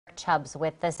Chubbs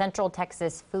with the Central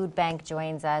Texas Food Bank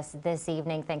joins us this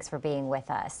evening. Thanks for being with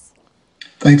us.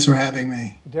 Thanks for having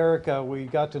me. Derek, we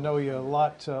got to know you a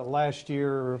lot last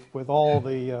year with all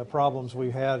the problems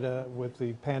we had with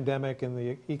the pandemic and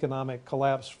the economic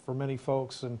collapse for many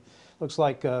folks. And looks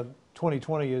like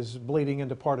 2020 is bleeding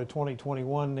into part of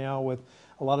 2021 now with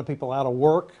a lot of people out of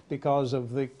work because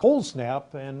of the cold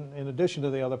snap. And in addition to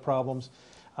the other problems,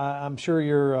 I'm sure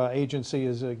your agency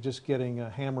is just getting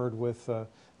hammered with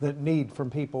the need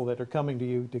from people that are coming to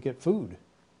you to get food.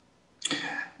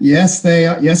 Yes,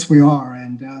 yes, we are,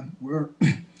 and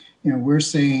we're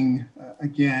seeing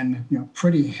again,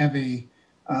 pretty heavy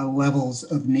levels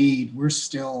of need. We're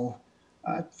still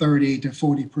 30 to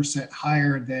 40%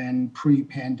 higher than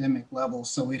pre-pandemic levels,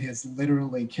 so it has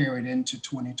literally carried into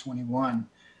 2021.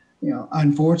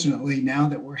 Unfortunately, now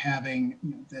that we're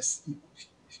having this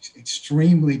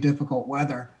extremely difficult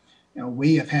weather,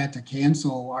 we have had to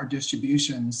cancel our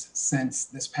distributions since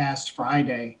this past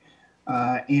Friday.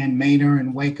 In Manor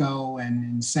and Waco, and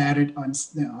in Saturday on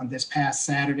this past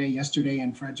Saturday, yesterday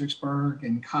in Fredericksburg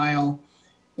and Kyle,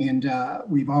 and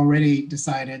we've already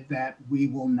decided that we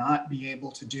will not be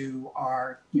able to do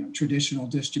our traditional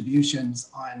distributions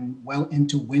on well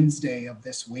into Wednesday of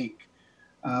this week.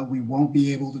 We won't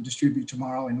be able to distribute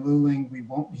tomorrow in Luling. We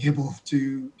won't be able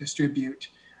to distribute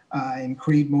in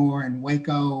Creedmoor and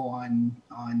Waco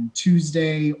on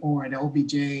Tuesday, or at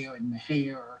LBJ or in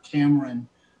Mahia or Cameron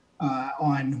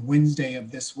on Wednesday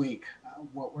of this week.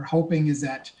 What we're hoping is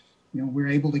that we're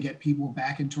able to get people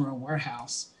back into our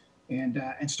warehouse and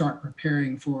start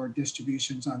preparing for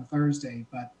distributions on Thursday.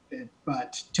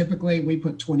 But typically we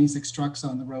put 26 trucks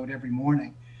on the road every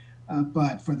morning.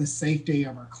 But for the safety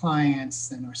of our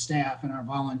clients and our staff and our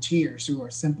volunteers who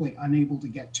are simply unable to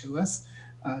get to us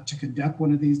to conduct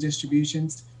one of these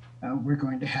distributions, we're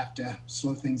going to have to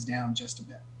slow things down just a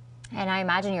bit. And I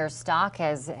imagine your stock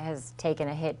has taken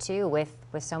a hit too, with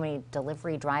so many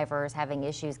delivery drivers having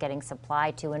issues getting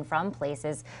supply to and from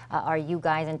places. Are you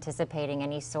guys anticipating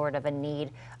any sort of a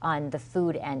need on the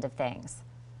food end of things?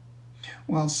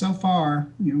 Well, so far,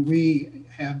 we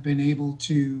have been able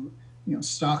to,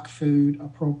 stock food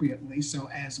appropriately. So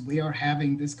as we are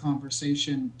having this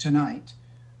conversation tonight,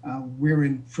 we're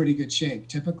in pretty good shape.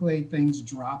 Typically, things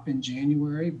drop in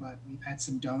January, but we've had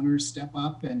some donors step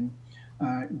up and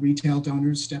retail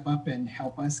donors step up and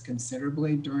help us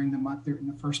considerably during the month, in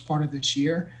the first part of this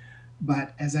year.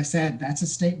 But as I said, that's a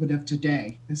statement of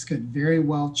today. This could very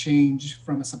well change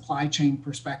from a supply chain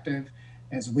perspective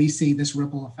as we see this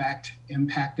ripple effect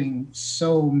impacting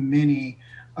so many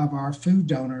of our food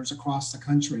donors across the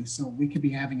country. So we could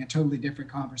be having a totally different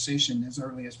conversation as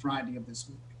early as Friday of this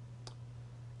week.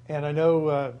 And I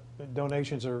know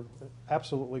donations are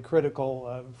absolutely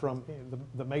critical from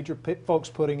the major folks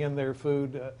putting in their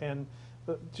food and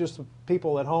just the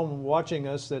people at home watching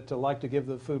us that like to give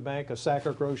the food bank a sack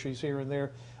of groceries here and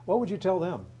there. What would you tell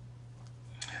them?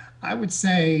 I would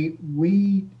say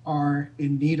we are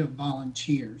in need of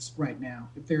volunteers right now.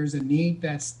 If there's a need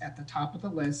that's at the top of the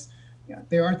list,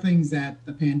 there are things that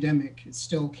the pandemic is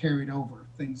still carried over,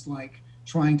 things like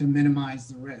trying to minimize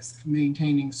the risk,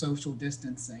 maintaining social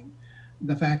distancing,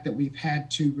 the fact that we've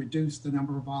had to reduce the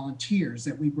number of volunteers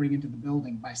that we bring into the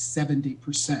building by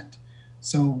 70%.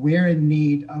 So we're in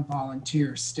need of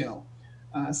volunteers still.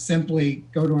 Simply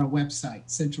go to our website,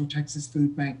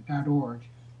 centraltexasfoodbank.org,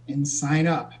 and sign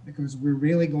up, because we're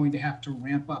really going to have to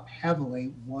ramp up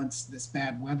heavily once this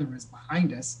bad weather is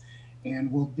behind us,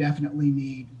 and we'll definitely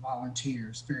need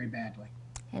volunteers very badly.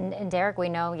 And Derek, we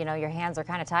know, your hands are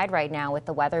kind of tied right now with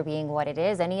the weather being what it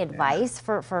is. Any advice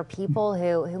for people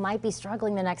who might be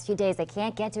struggling the next few days? They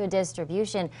can't get to a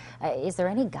distribution. Is there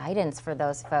any guidance for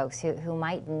those folks who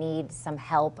might need some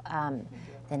help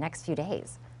the next few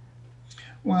days?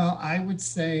 Well, I would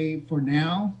say for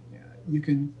now, you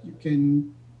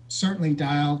can certainly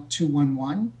dial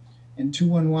 211, and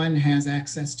 211 has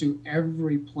access to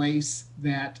every place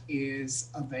that is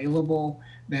available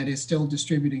that is still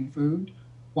distributing food.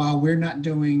 While we're not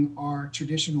doing our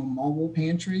traditional mobile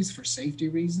pantries for safety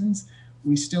reasons,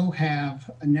 we still have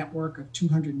a network of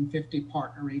 250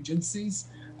 partner agencies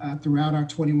throughout our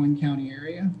 21 county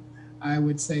area. I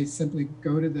would say simply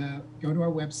go to our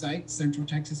website,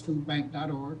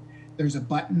 centraltexasfoodbank.org. There's a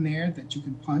button there that you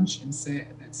can punch and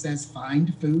that says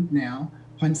Find Food Now.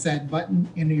 Punch that button,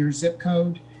 enter your zip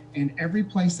code, and every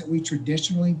place that we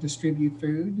traditionally distribute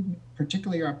food,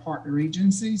 particularly our partner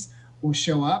agencies, will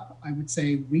show up. I would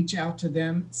say reach out to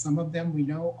them. Some of them we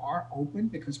know are open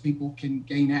because people can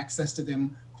gain access to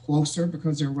them closer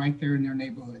because they're right there in their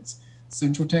neighborhoods.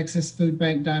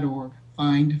 centraltexasfoodbank.org,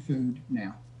 Find Food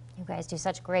Now. You guys do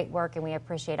such great work, and we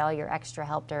appreciate all your extra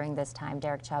help during this time.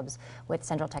 Derek Chubbs with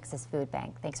Central Texas Food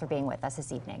Bank. Thanks for being with us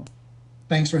this evening.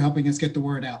 Thanks for helping us get the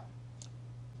word out.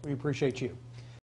 We appreciate you.